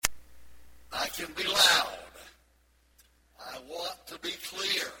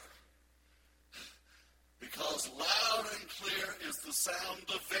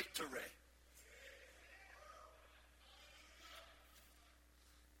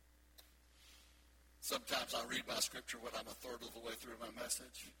Sometimes I read my scripture when I'm a third of the way through my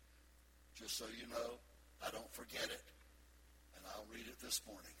message, just so you know, I don't forget it, and I'll read it this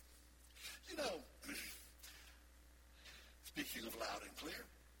morning. You know, speaking of loud and clear,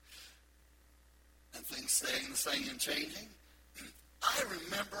 and things staying the same and changing, I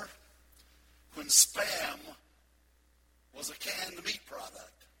remember when Spam was a canned meat product.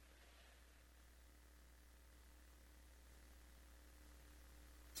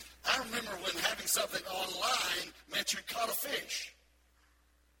 I remember when having something online meant you caught a fish.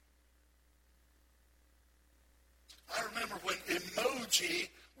 I remember when emoji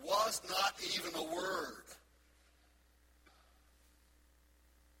was not even a word.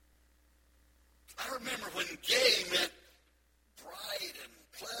 I remember when gay meant bright and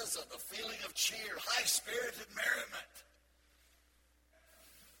pleasant, a feeling of cheer, high-spirited merriment.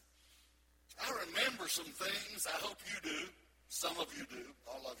 I remember some things, I hope you do. Some of you do.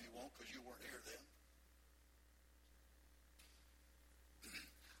 All of you won't because you weren't here then.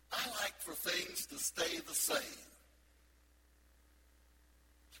 I like for things to stay the same.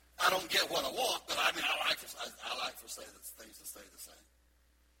 I don't get what I want, but I like for things to stay the same.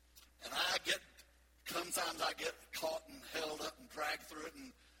 And sometimes I get caught and held up and dragged through it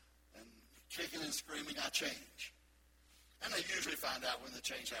and kicking and screaming, I change. And I usually find out when the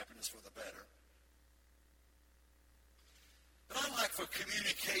change happened is for the better. But I like for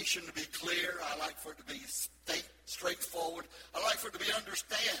communication to be clear. I like for it to be straightforward. I like for it to be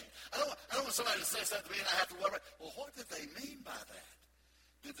understand. I don't want somebody to say something to me and I have to worry about, well, what did they mean by that?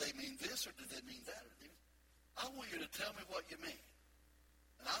 Did they mean this or did they mean that? I want you to tell me what you mean.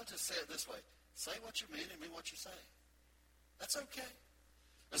 And I'll just say it this way. Say what you mean and mean what you say. That's okay.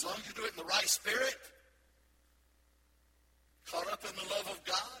 As long as you do it in the right spirit, caught up in the love of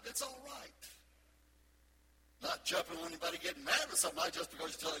God, it's all right. Not jumping on anybody getting mad with somebody just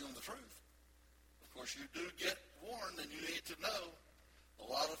because you're telling them the truth. Of course, you do get warned and you need to know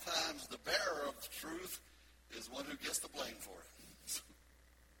a lot of times the bearer of the truth is one who gets the blame for it.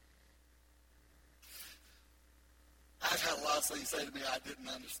 I've had a lot of things say to me I didn't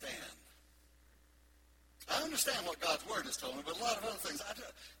understand. I understand what God's Word has told me, but a lot of other things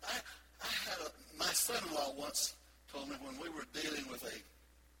my son-in-law once told me when we were dealing with a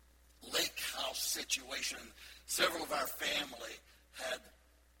lake house situation. Several of our family had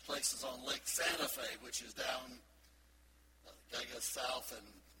places on Lake Santa Fe, which is down, I guess, south and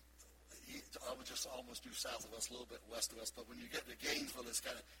I would just almost due south of us, a little bit west of us. But when you get to Gainesville, it's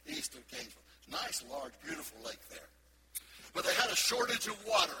kind of east of Gainesville. Nice, large, beautiful lake there. But they had a shortage of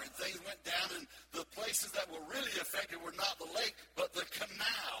water, and things went down, and the places that were really affected were not the lake, but the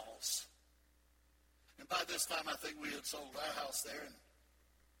canals. And by this time, I think we had sold our house there,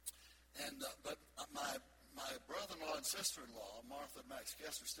 but my brother-in-law and sister-in-law, Martha and Max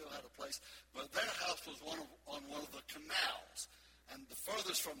Kessler, still had a place, but their house was on one of the canals, and the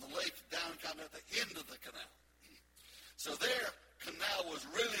furthest from the lake down kind of at the end of the canal. So their canal was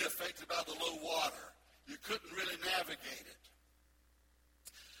really affected by the low water. You couldn't really navigate it.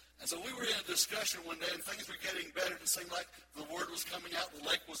 And so we were in a discussion one day, and things were getting better. It seemed like the word was coming out, the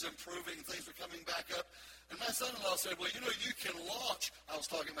lake was improving, and things were coming back up. And my son-in-law said, well, you know, you can launch. I was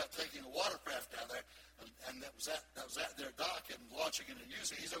talking about taking a watercraft down there, and that was at their dock and launching it and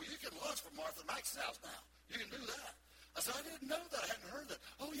using it. He said, well, you can launch from Martha Max's house now. You can do that. I said, I didn't know that. I hadn't heard that.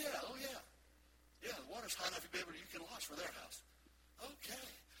 Oh, yeah. Yeah, the water's high enough you can launch for their house. Okay.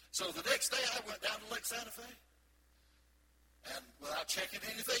 So the next day I went down to Lake Santa Fe. And without checking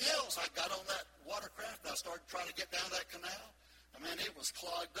anything else, I got on that watercraft and I started trying to get down that canal. I mean, it was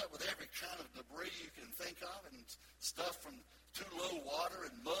clogged up with every kind of debris you can think of and stuff from too low water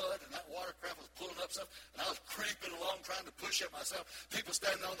and mud, and that watercraft was pulling up stuff, and I was creeping along trying to push it myself. People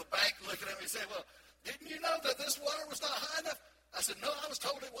standing on the bank looking at me and saying, well, didn't you know that this water was not high enough? I said, no, I was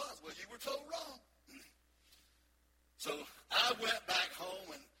told it was. Well, you were told wrong. So I went back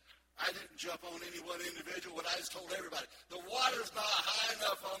home, and I didn't jump on any one individual, but I just told everybody, the water's not high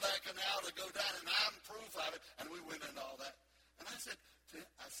enough on that canal to go down, and I'm proof of it. And we went into all that. And I said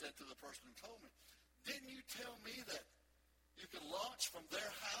to the person who told me, didn't you tell me that you could launch from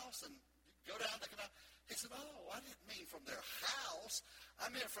their house and go down the canal? He said, oh, I didn't mean from their house. I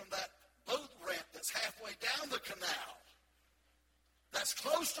meant from that boat ramp that's halfway down the canal. That's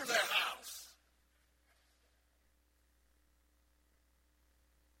close to their house.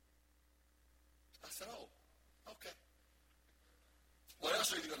 I said, oh, okay. What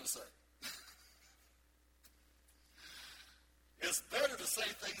else are you going to say? It's better to say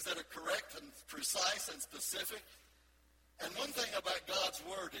things that are correct and precise and specific. And one thing about God's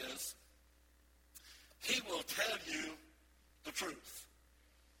Word is He will tell you the truth.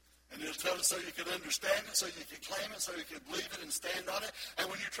 And it'll tell it so you can understand it, so you can claim it, so you can believe it and stand on it. And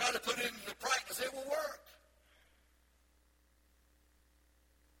when you try to put it into practice, it will work.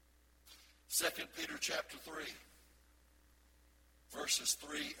 2 Peter chapter 3, verses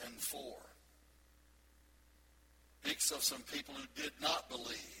 3 and 4. Speaks of some people who did not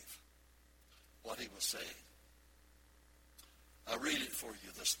believe what he was saying. I read it for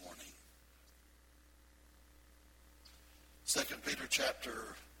you this morning. 2 Peter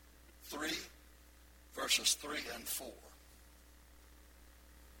chapter 3, verses 3 and 4.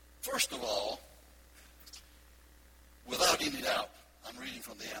 First of all, without any doubt, I'm reading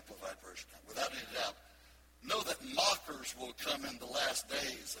from the Amplified Version now. Without any doubt, know that mockers will come in the last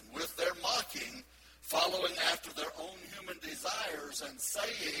days, and with their mocking, following after their own human desires and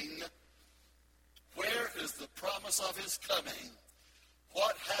saying, where is the promise of his coming?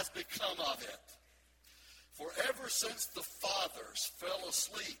 What has become of it? For ever since the fathers fell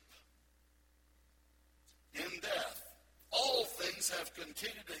asleep in death, all things have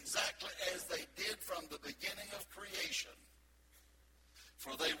continued exactly as they did from the beginning of creation.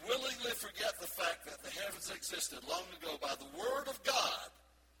 For they willingly forget the fact that the heavens existed long ago by the word of God,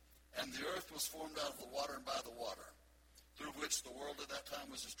 and the earth was formed out of the water and by the water, through which the world at that time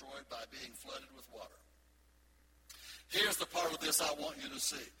was destroyed by being flooded with water. Here's the part of this I want you to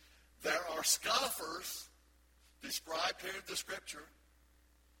see. There are scoffers described here in the Scripture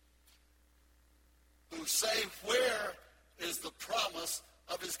who say, where is the promise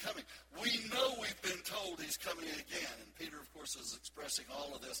of his coming? We know we've been told he's coming again. And Peter, of course, is expressing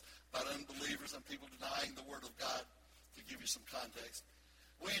all of this about unbelievers and people denying the word of God, to give you some context.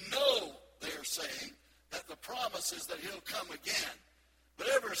 We know, they are saying, that the promise is that he'll come again. But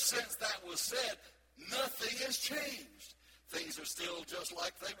ever since that was said, nothing has changed. Things are still just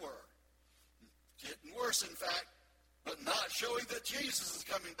like they were. Getting worse, in fact, but not showing that Jesus is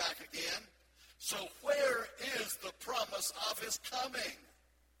coming back again. So where is the promise of his coming?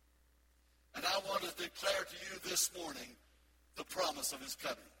 And I want to declare to you this morning the promise of his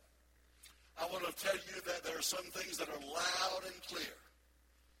coming. I want to tell you that there are some things that are loud and clear.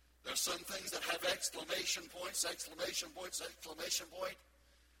 There are some things that have exclamation points, exclamation points, exclamation point,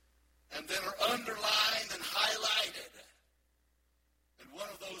 and then are underlined and highlighted. And one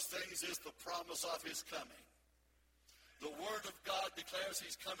of those things is the promise of his coming. The Word of God declares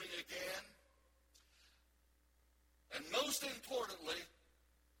he's coming again. And most importantly,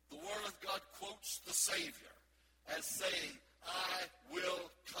 the Word of God quotes the Savior as saying, I will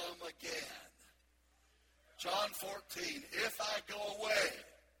come again. John 14, if I go away,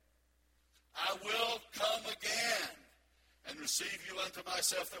 I will come again and receive you unto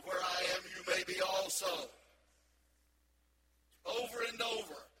myself, that where I am you may be also. Over and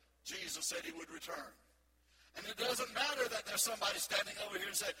over, Jesus said he would return. And it doesn't matter that there's somebody standing over here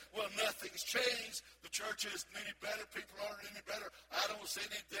and saying, well, nothing's changed. The church isn't any better. People aren't any better. I don't see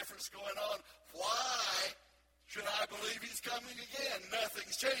any difference going on. Why should I believe he's coming again?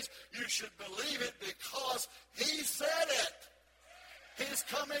 Nothing's changed. You should believe it because he said it. He's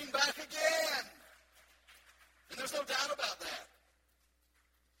coming back again. And there's no doubt about that.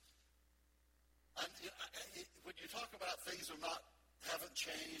 And when you talk about things haven't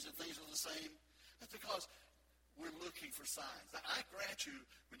changed and things are the same, it's because we're looking for signs. Now, I grant you,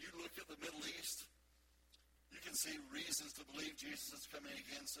 when you look at the Middle East, you can see reasons to believe Jesus is coming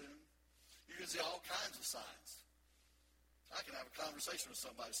again soon. You can see all kinds of signs. I can have a conversation with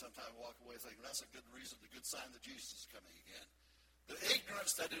somebody sometime and walk away thinking that's a good reason, a good sign that Jesus is coming again. The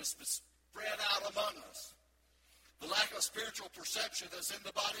ignorance that is spread out among us. The lack of spiritual perception that's in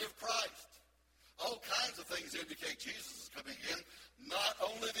the body of Christ. All kinds of things indicate Jesus is coming again. Not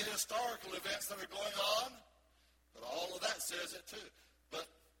only the historical events that are going on, but all of that says it too. But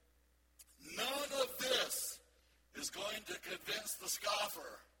none of this is going to convince the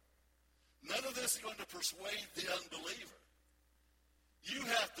scoffer. None of this is going to persuade the unbeliever. You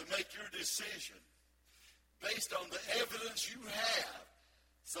have to make your decision based on the evidence you have,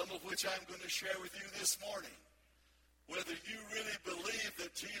 some of which I'm going to share with you this morning. Whether you really believe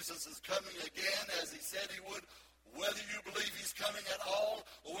that Jesus is coming again as he said he would, whether you believe he's coming at all,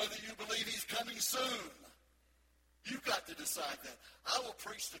 or whether you believe he's coming soon. You've got to decide that. I will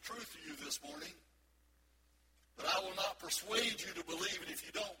preach the truth to you this morning, but I will not persuade you to believe it if you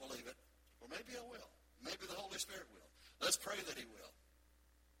don't believe it. Or maybe I will. Maybe the Holy Spirit will. Let's pray that he will.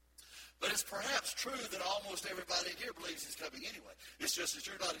 But it's perhaps true that almost everybody here believes he's coming anyway. It's just that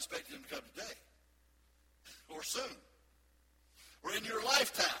you're not expecting him to come today or soon or in your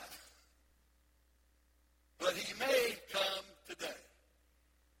lifetime. But he may come today.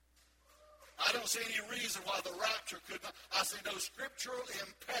 I don't see any reason why the rapture could not. I see no scriptural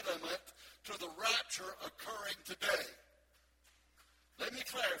impediment to the rapture occurring today. Let me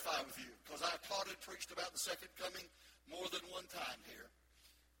clarify with you, because I've taught and preached about the second coming more than one time here.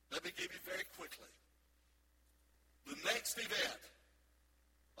 Let me give you very quickly. The next event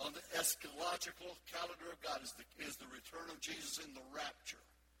on the eschatological calendar of God is the return of Jesus in the rapture.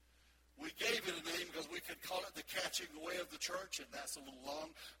 We gave it a name because we could call it the catching away of the church, and that's a little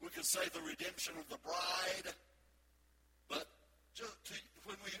long. We could say the redemption of the bride. But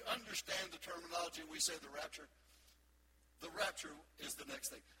when we understand the terminology, we say the rapture is the next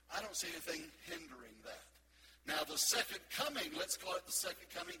thing. I don't see anything hindering that. Now, the second coming, let's call it the second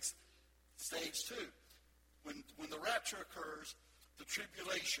coming stage 2. When the rapture occurs, the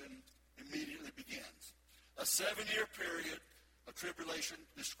tribulation immediately begins. A 7-year period of tribulation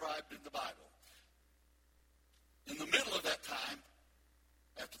described in the Bible. In the middle of that time,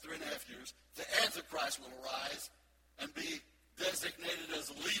 after 3.5 years, the Antichrist will arise and be designated as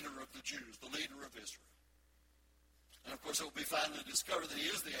the leader of the Jews, the leader of Israel. And of course, it will be finally discovered that he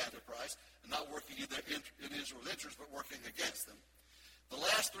is the Antichrist and not working in Israel's interest, but working against them. The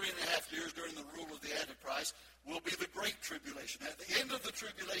last 3.5 years during the rule of the Antichrist will be the Great Tribulation. At the end of the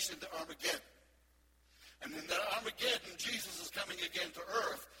tribulation, the Armageddon. And in that Armageddon, Jesus is coming again to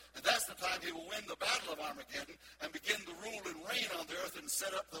earth, and that's the time he will win the battle of Armageddon and begin to rule and reign on the earth and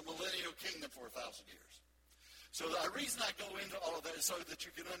set up the millennial kingdom for 1,000 years. So the reason I go into all of that is so that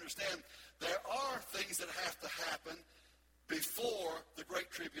you can understand there are things that have to happen before the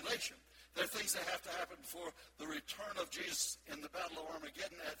Great Tribulation. There are things that have to happen before the return of Jesus in the Battle of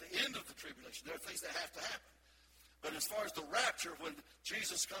Armageddon at the end of the tribulation. There are things that have to happen. But as far as the rapture, when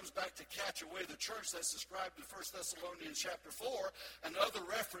Jesus comes back to catch away the church, that's described in 1 Thessalonians chapter 4, and other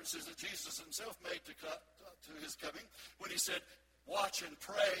references that Jesus himself made to his coming, when he said, watch and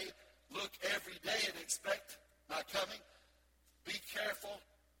pray, look every day and expect my coming. Be careful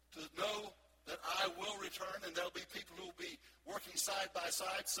to know that I will return, and there'll be people who will be working side by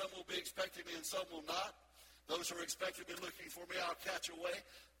side. Some will be expecting me and some will not. Those who are expecting me, looking for me, I'll catch away.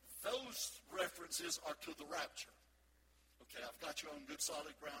 Those references are to the rapture. Okay, I've got you on good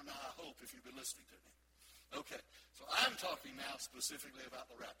solid ground now, I hope, if you've been listening to me. Okay, so I'm talking now specifically about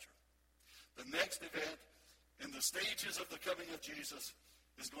the rapture. The next event in the stages of the coming of Jesus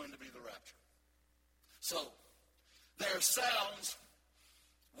is going to be the rapture. So, there are sounds,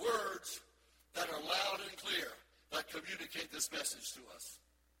 words that are loud and clear that communicate this message to us.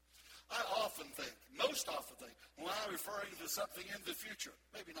 I most often think, when I'm referring to something in the future,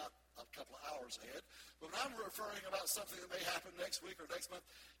 maybe not a couple of hours ahead, but when I'm referring about something that may happen next week or next month,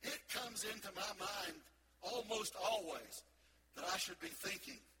 it comes into my mind almost always that I should be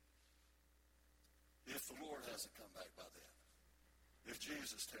thinking, if the Lord hasn't come back by then, if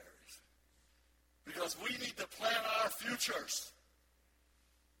Jesus tarries. Because we need to plan our futures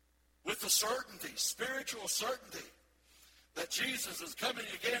with the certainty, spiritual certainty, that Jesus is coming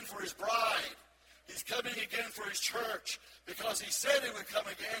again for his bride. He's coming again for his church because he said he would come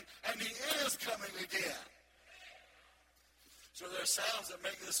again, and he is coming again. So there are sounds that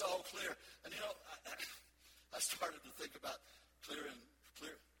make this all clear. And I started to think about clear.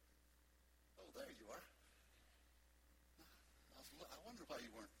 Oh, there you are. I wonder why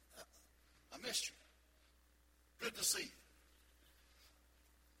you weren't. I missed you. Good to see you.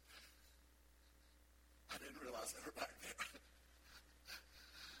 I didn't realize they were back there.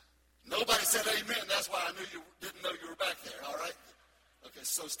 Nobody said amen. That's why I knew you didn't know you were back there, all right? Okay,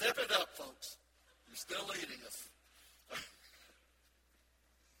 so step it up, folks. You're still leading us.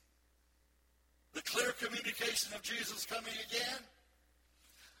 The clear communication of Jesus coming again.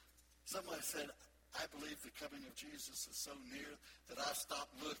 Somebody said, I believe the coming of Jesus is so near that I've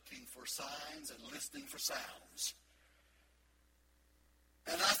stopped looking for signs and listening for sounds.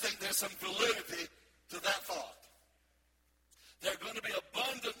 And I think there's some validity to that thought. There are going to be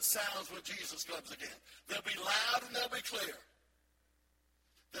abundant sounds when Jesus comes again. They'll be loud and they'll be clear.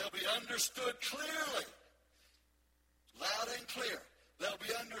 They'll be understood clearly. Loud and clear. They'll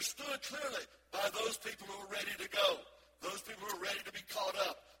be understood clearly by those people who are ready to go. Those people who are ready to be caught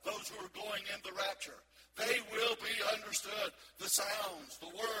up. Those who are going in the rapture. They will be understood. The sounds, the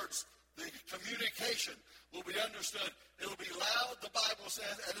words, the communication will be understood. It'll be loud, the Bible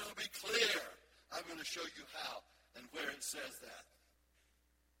says, and it'll be clear. I'm going to show you how and where it says that.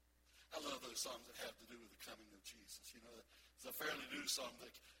 I love those songs that have to do with the coming of Jesus. It's a fairly new song.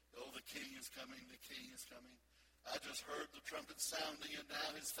 The King is coming, the King is coming. I just heard the trumpet sounding, and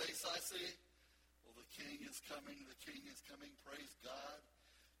now his face I see. Well, the King is coming, praise God.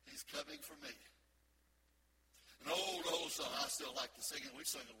 He's coming for me. An old song. I still like to sing it. We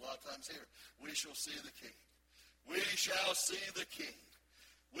sing it a lot of times here. We shall see the King. We shall see the King.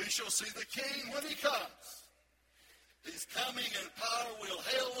 We shall see the King when he comes. He's coming in power. We'll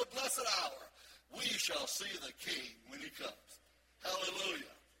hail the blessed hour. We shall see the King when he comes.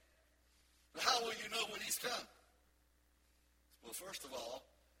 Hallelujah. But how will you know when he's come? Well, first of all,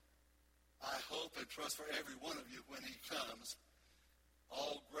 I hope and trust for every one of you when he comes,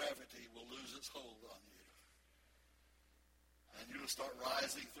 all gravity will lose its hold on you. And you will start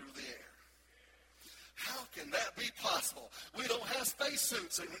rising through the air. How can that be possible? We don't have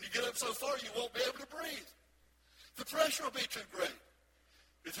spacesuits, and when you get up so far, you won't be able to breathe. The pressure will be too great.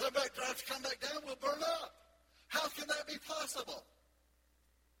 If you have to come back down, we'll burn up. How can that be possible?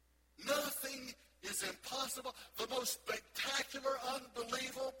 Nothing is impossible. The most spectacular,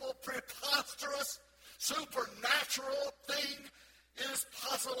 unbelievable, preposterous, supernatural thing is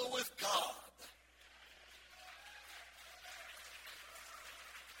possible with God.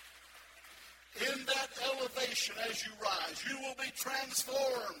 In that elevation, as you rise, you will be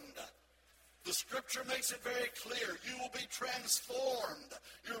transformed. The scripture makes it very clear. You will be transformed.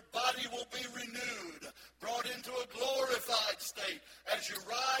 Your body will be renewed, brought into a glorified state as you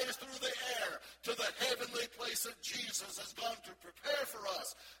rise through the air to the heavenly place that Jesus has gone to prepare for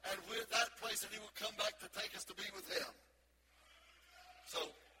us. And with that place that he will come back to take us to be with him. So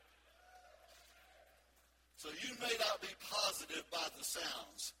you may not be positive by the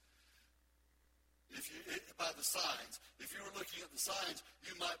sounds. By the signs. If you were looking at the signs,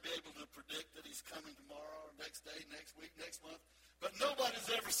 you might be able to predict that he's coming tomorrow or next day, next week, next month. But nobody's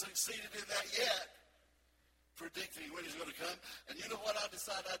ever succeeded in that yet, predicting when he's going to come. And you know what I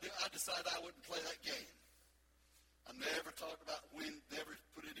decided I do? I decided I wouldn't play that game. I never talked about when, never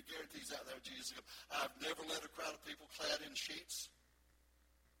put any guarantees out there of Jesus. I've never led a crowd of people clad in sheets.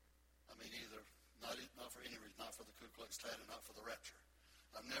 I mean, either, not for any reason, not for the Ku Klux Klan and not for the rapture.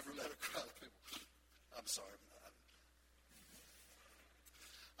 I've never led a crowd of people. I'm sorry.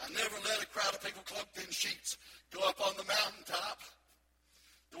 I never let a crowd of people cloaked in sheets go up on the mountaintop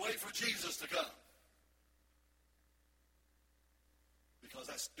to wait for Jesus to come. Because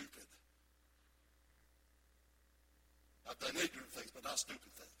that's stupid. I've done ignorant things, but not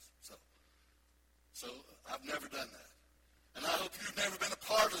stupid things. So I've never done that. And I hope you've never been a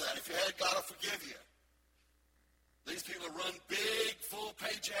part of that. If you had, God will forgive you. These people run big,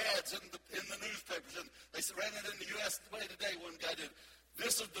 full-page ads in the newspapers. And they ran it in the U.S. Today. One guy did.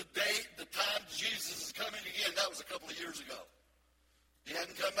 This is the date, the time Jesus is coming again. That was a couple of years ago. He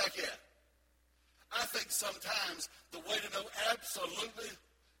hadn't come back yet. I think sometimes the way to know absolutely,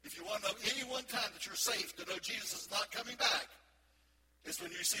 if you want to know any one time that you're safe to know Jesus is not coming back, is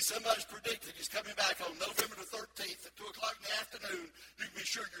when you see somebody's predicted he's coming back on November the 13th at 2 o'clock in the afternoon. You can be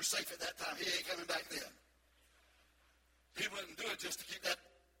sure you're safe at that time. He ain't coming back then. He wouldn't do it just to keep that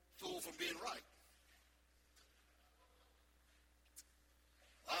fool from being right.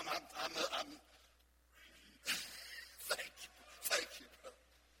 Thank you, brother.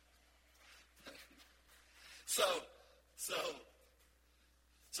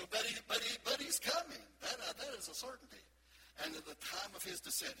 But he's coming. That is a certainty. And at the time of his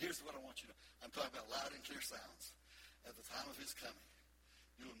descent, here's what I want you to know. I'm talking about loud and clear sounds. At the time of his coming,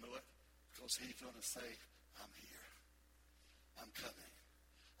 you'll know it because he's going to say, I'm here. I'm coming.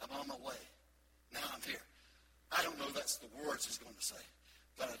 I'm on my way. Now I'm here. I don't know that's the words he's going to say.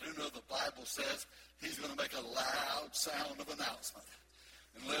 But I do know the Bible says he's going to make a loud sound of announcecement.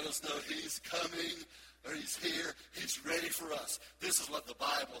 And let us know he's coming or he's here. He's ready for us. This is what the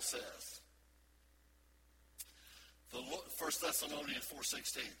Bible says. 1 Thessalonians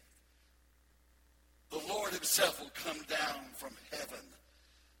 4:16. The Lord himself will come down from heaven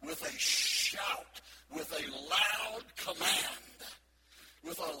with a shout, with a loud command,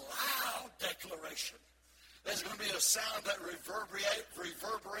 with a loud declaration. There's going to be a sound that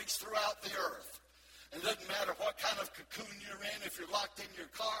reverberates throughout the earth. It doesn't matter what kind of cocoon you're in, if you're locked in your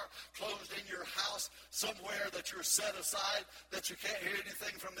car, closed in your house, somewhere that you're set aside, that you can't hear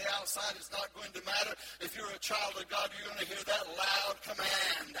anything from the outside, it's not going to matter. If you're a child of God, you're going to hear that loud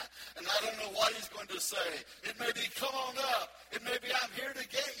command. And I don't know what he's going to say. It may be, come on up. It may be, I'm here to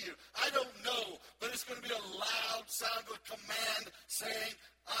get you. I don't know. But it's going to be a loud sound of command saying,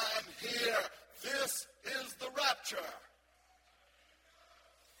 I'm here. This is the rapture.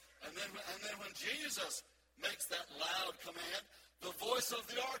 And then when Jesus makes that loud command, the voice of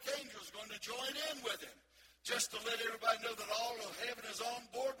the archangel is going to join in with him, just to let everybody know that all of heaven is on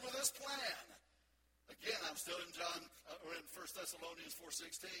board with this plan. Again, I'm still in 1 Thessalonians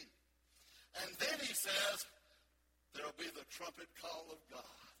 4:16. And then he says, there'll be the trumpet call of God.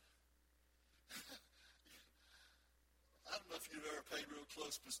 I don't know if you've ever paid real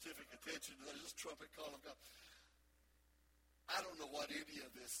close specific attention to this trumpet call of God. I don't know what any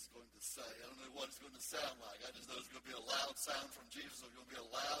of this is going to say. I don't know what it's going to sound like. I just know it's going to be a loud sound from Jesus. It's going to be a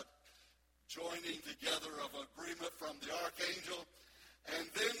loud joining together of agreement from the archangel. And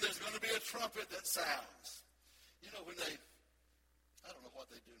then there's going to be a trumpet that sounds. You know, when I don't know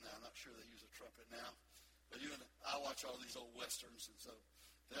what they do now. I'm not sure they use a trumpet now. But I watch all these old westerns, and so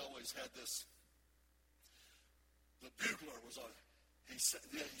they always had this. The bugler was on. He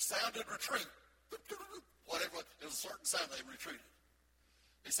sounded retreat. Whatever, it was a certain sound, they retreated.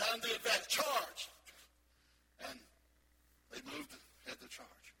 He sounded the advance, charge. And they moved, had the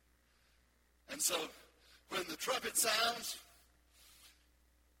charge. And so, when the trumpet sounds,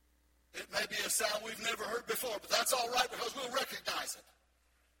 it may be a sound we've never heard before, but that's all right because we'll recognize it.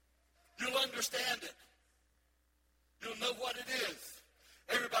 You'll understand it. You'll know what it is.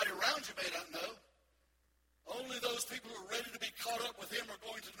 Everybody around you may not know. Only those people who are ready to be caught up with him are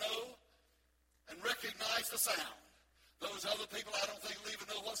going to know and recognize the sound. Those other people, I don't think, will even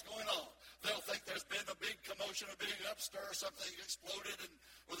know what's going on. They'll think there's been a big commotion, a big upstir, something exploded,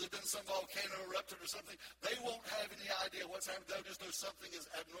 or there's been some volcano erupted or something. They won't have any idea what's happened. They'll just know something is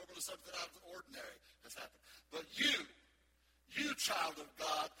abnormal, something out of the ordinary has happened. But you, child of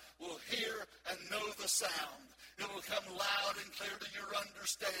God, will hear and know the sound. It will come loud and clear to your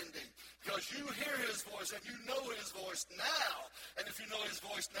understanding because you hear his voice and you know his voice now. And if you know his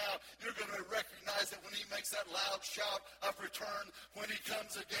voice now, you're going to recognize that when he makes that loud shout of return, when he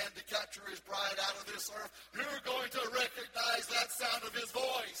comes again to capture his bride out of this earth, you're going to recognize that sound of his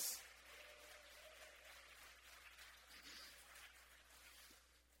voice.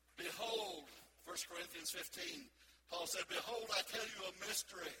 Behold, 1 Corinthians 15, Paul said, behold, I tell you a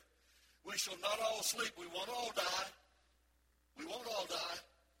mystery. We shall not all sleep. We won't all die. We won't all die.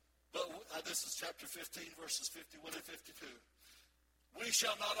 But this is chapter 15, verses 51 and 52. We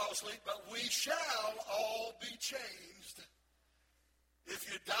shall not all sleep, but we shall all be changed. If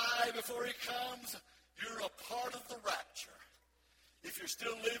you die before he comes, you're a part of the rapture. If you're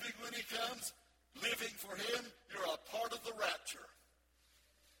still living when he comes, living for him, you're a part of the rapture.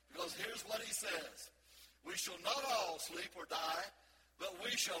 Because here's what he says. We shall not all sleep or die, but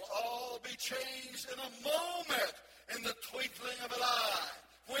we shall all be changed in a moment, in the twinkling of an eye.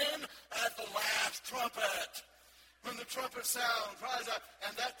 When? At the last trumpet. When the trumpet sound cries out,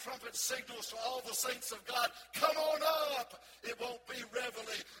 and that trumpet signals to all the saints of God, come on up. It won't be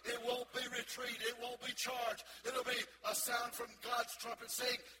reveille. It won't be retreat. It won't be charge. It'll be a sound from God's trumpet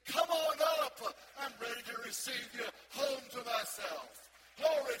saying, come on up. I'm ready to receive you home to myself.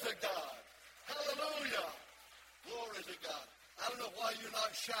 Glory to God. Hallelujah. Glory to God. I don't know why you're not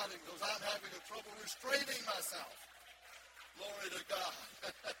shouting because I'm having a trouble restraining myself. Glory to God.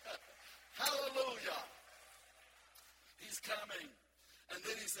 Hallelujah. He's coming. And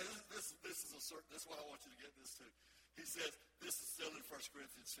then he says, this is what I want you to get this to. He says, this is still in 1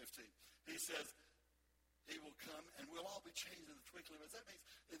 Corinthians 15. He says, he will come and we'll all be changed in the twinkling of an eye. That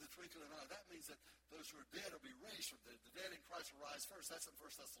means in the twinkling of an eye. That means that those who are dead will be raised from the dead. The dead in Christ will rise first. That's in 1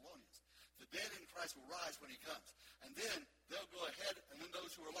 Thessalonians. The dead in Christ will rise when he comes. And then they'll go ahead, and then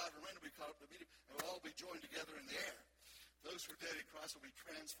those who are alive and remain will be caught up to meet him, and we'll all be joined together in the air. Those who are dead in Christ will be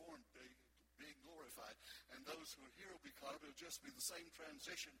transformed, being glorified. And those who are here will be caught up. It'll just be the same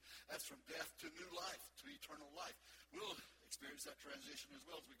transition as from death to new life, to eternal life. We'll experience that transition as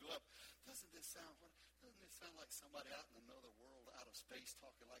well as we go up. Doesn't this sound like somebody out in another world, out of space,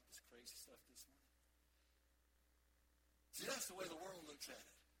 talking like this crazy stuff this morning? See, that's the way the world looks at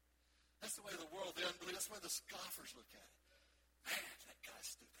it. That's the way the world, the unbelievers, that's the way the scoffers look at it. Man, that guy's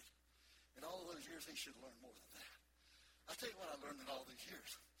stupid. In all those years, he should learn more than that. I'll tell you what I learned in all these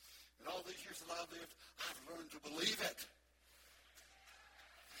years. In all these years that I've lived, I've learned to believe it.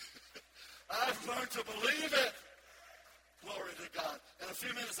 I've learned to believe it. Glory to God. In a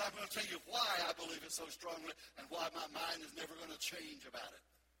few minutes, I'm going to tell you why I believe it so strongly and why my mind is never going to change about it.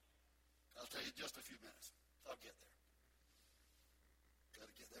 I'll tell you in just a few minutes. I'll get there. Got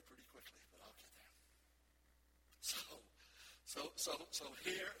to get there pretty quickly, but I'll get there. So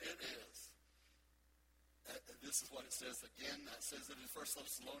here it is. This is what it says again. That says it in 1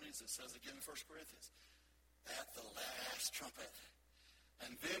 Thessalonians. It says again in 1 Corinthians. At the last trumpet.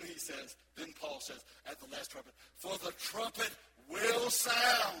 And then he says, then Paul says, at the last trumpet, for the trumpet will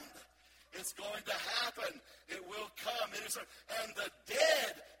sound. It's going to happen. It will come. And the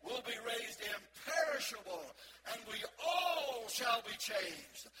dead will be raised imperishable, and we all shall be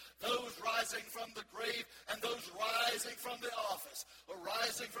changed. Those rising from the grave and those rising from the office, or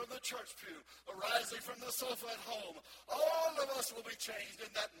rising from the church pew, or rising from the sofa at home, all of us will be changed in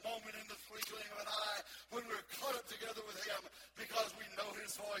that moment, in the twinkling of an eye, when we're caught up together with him, because we know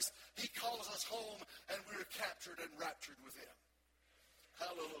his voice. He calls us home, and we're captured and raptured with him.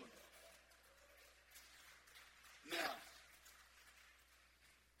 Hallelujah. Now,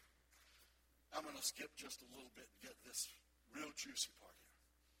 I'm going to skip just a little bit and get this real juicy part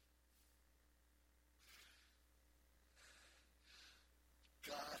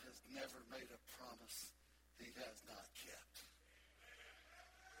here. God has never made a promise he has not kept.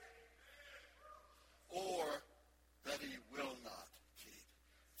 Or that he will not keep.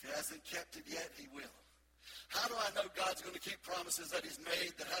 If he hasn't kept it yet, he will. How do I know God's going to keep promises that he's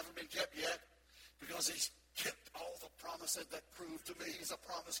made that haven't been kept yet? Because he's kept all the promises that prove to me he's a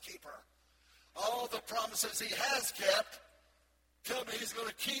promise keeper. All the promises he has kept tell me he's going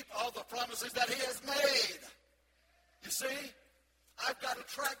to keep all the promises that he has made. You see, I've got a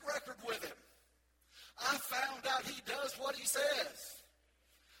track record with him. I found out he does what he says.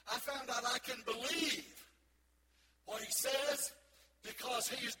 I found out I can believe what he says because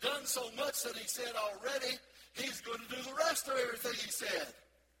he's done so much that he said already he's going to do the rest of everything he said.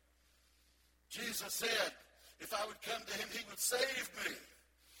 Jesus said if I would come to him, he would save me.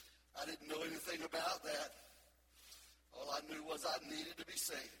 I didn't know anything about that. All I knew was I needed to be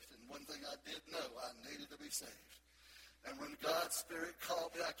saved. And one thing I did know, I needed to be saved. And when God's Spirit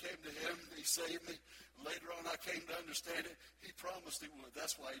called me, I came to him. He saved me. Later on, I came to understand it. He promised he would.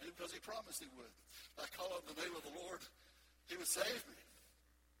 That's why he did, because he promised he would. I call on the name of the Lord, he would save me.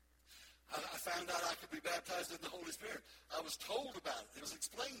 I found out I could be baptized in the Holy Spirit. I was told about it. It was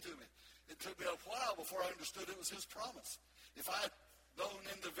explained to me. It took me a while before I understood it was his promise. If I had known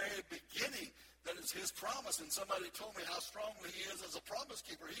in the very beginning that it's his promise, and somebody told me how strongly he is as a promise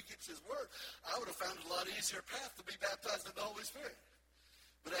keeper, he keeps his word, I would have found a lot easier path to be baptized in the Holy Spirit.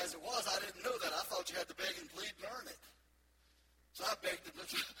 But as it was, I didn't know that. I thought you had to beg and plead and earn it. So I begged him.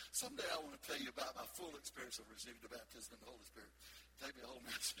 Someday I want to tell you about my full experience of receiving the baptism in the Holy Spirit. Take me a whole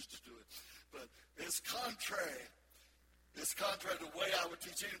message to do it. But it's contrary. It's contrary to the way I would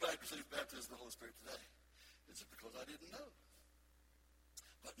teach anybody to receive baptism in the Holy Spirit today. It's because I didn't know.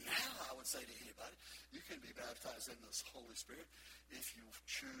 But now I would say to anybody, you can be baptized in this Holy Spirit if you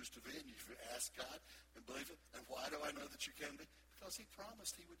choose to be, and if you ask God and believe it. And why do I know that you can be? Because he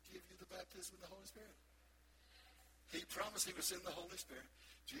promised he would give you the baptism in the Holy Spirit. He promised he would send the Holy Spirit.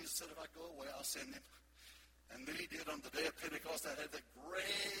 Jesus said, if I go away, I'll send him. And then he did on the day of Pentecost. That had that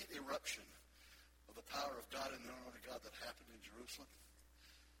great eruption of the power of God and the honor of God that happened in Jerusalem.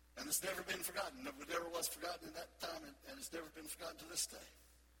 And it's never been forgotten. It never was forgotten in that time, and it's never been forgotten to this day.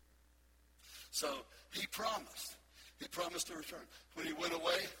 So he promised. He promised to return. When he went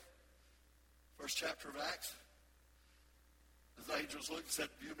away, first chapter of Acts, the angels looked and said,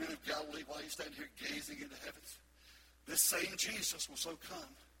 you men of Galilee, why are you standing here gazing into heavens? This same Jesus will so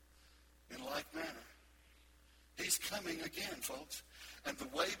come in like manner. He's coming again, folks. And the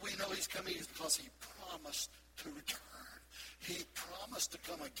way we know he's coming is because he promised to return. He promised to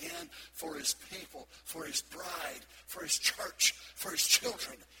come again for his people, for his bride, for his church, for his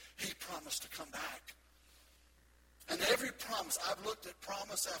children. He promised to come back. And every promise, I've looked at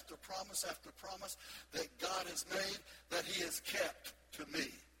promise after promise after promise that God has made that he has kept to me.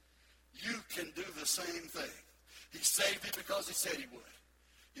 You can do the same thing. He saved me because he said he would.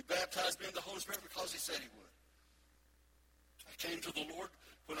 He baptized me in the Holy Spirit because he said he would. I came to the Lord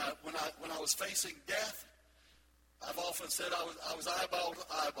when I was facing death. I've often said I was eyeball to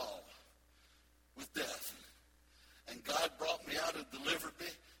eyeball with death. And God brought me out and delivered me,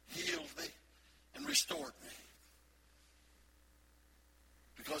 healed me, and restored me.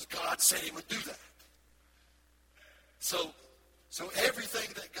 Because God said he would do that. So everything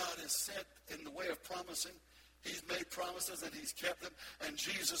that God has said in the way of promising, he's made promises and he's kept them. And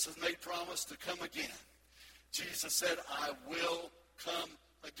Jesus has made promise to come again. Jesus said, I will come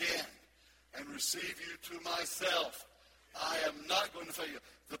again and receive you to myself. I am not going to fail you.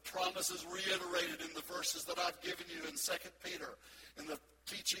 The promise is reiterated in the verses that I've given you in 2 Peter, in the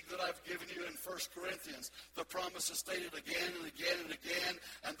teaching that I've given you in 1 Corinthians. The promise is stated again and again and again,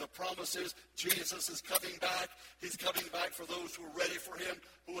 and the promise is Jesus is coming back. He's coming back for those who are ready for him,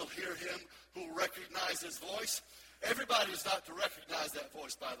 who will hear him, who will recognize his voice. Everybody's not to recognize that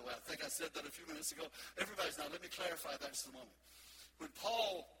voice, by the way. I think I said that a few minutes ago. Everybody's not. Let me clarify that just a moment. When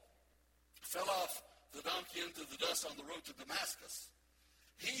Paul fell off the donkey into the dust on the road to Damascus,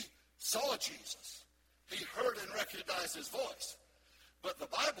 he saw Jesus. He heard and recognized his voice. But the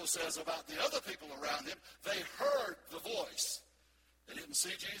Bible says about the other people around him, they heard the voice. They didn't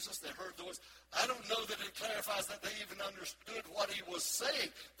see Jesus, they heard the voice. I don't know that it clarifies that they even understood what he was saying.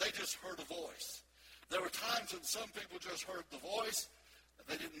 They just heard a voice. There were times when some people just heard the voice.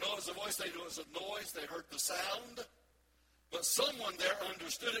 They didn't know it was a voice, they knew it was a noise, they heard the sound. But someone there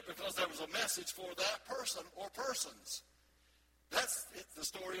understood it because there was a message for that person or persons. That's the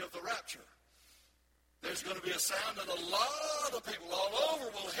story of the rapture. There's going to be a sound and a lot of people all over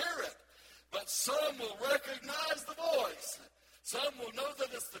will hear it. But some will recognize the voice. Some will know that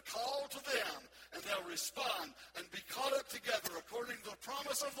it's the call to them, and they'll respond and be caught up together according to the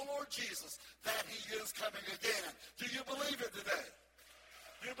promise of the Lord Jesus that he is coming again. Do you believe it today?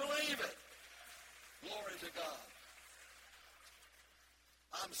 Do you believe it? Glory to God.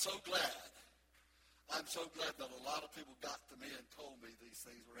 I'm so glad. I'm so glad that a lot of people got to me and told me these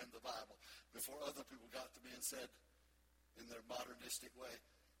things were in the Bible before other people got to me and said in their modernistic way,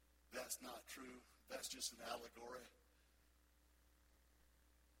 that's not true. That's just an allegory.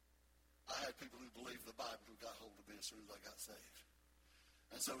 I had people who believed the Bible who got hold of me as soon as I got saved.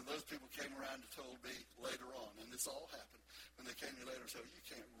 And so when those people came around and told me later on, and this all happened, when they came to me later and said, you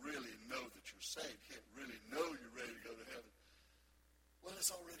can't really know that you're saved. You can't really know you're ready to go to heaven. Well,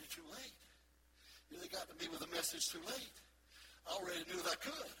 it's already too late. They got to me with a message too late. I already knew that I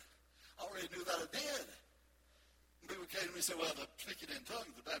could. I already knew that I did. And people came to me and said, well, the speaking in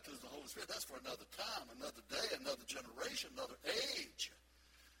tongues, the baptism of the Holy Spirit, that's for another time, another day, another generation, another age.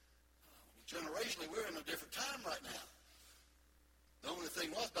 Generationally, we're in a different time right now. The only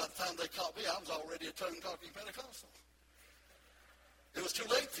thing was, by the time they caught me, I was already a tongue-talking Pentecostal. It was too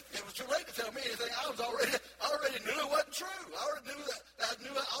late. It was too late to tell me anything. I already knew it wasn't true. I already knew that. I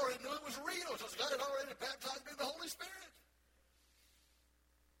already knew it was real because God had already baptized me in the Holy Spirit.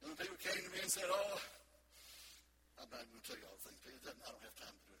 And when people came to me and said, "Oh, I'm not going to tell you all the things. I don't have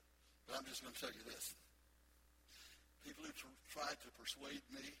time to do it. But I'm just going to tell you this: people who tried to persuade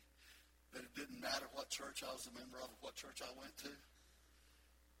me that it didn't matter what church I was a member of, or what church I went to,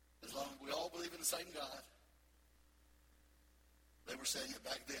 as long as we all believe in the same God." They were saying it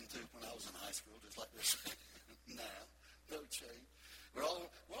back then, too, when I was in high school, just like they're saying now. No change. We're all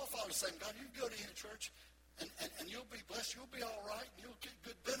following the same God. You can go to any church, and you'll be blessed. You'll be all right, and you'll get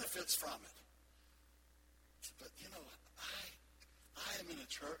good benefits from it. But, you know, I am in a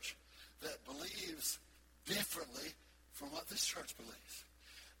church that believes differently from what this church believes.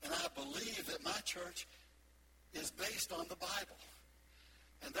 And I believe that my church is based on the Bible.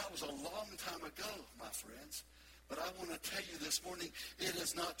 And that was a long time ago, my friends. But I want to tell you this morning, it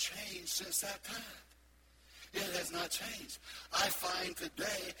has not changed since that time. It has not changed. I find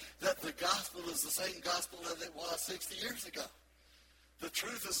today that the gospel is the same gospel that it was 60 years ago. The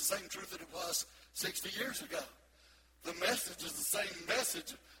truth is the same truth that it was 60 years ago. The message is the same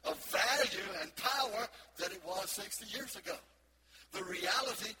message of value and power that it was 60 years ago. The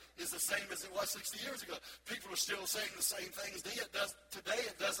reality is the same as it was 60 years ago. People are still saying the same things today.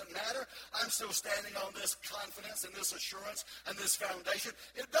 It doesn't matter. I'm still standing on this confidence and this assurance and this foundation.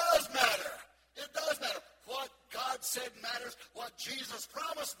 It does matter. It does matter. What God said matters. What Jesus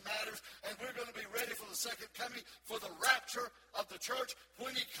promised matters. And we're going to be ready for the second coming, for the rapture of the church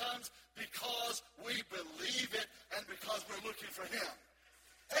when he comes, because we believe it and because we're looking for him.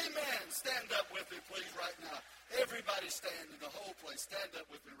 Amen. Stand up with me, please, right now. Everybody stand in the whole place. Stand up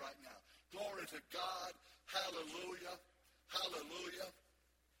with me right now. Glory to God. Hallelujah. Hallelujah.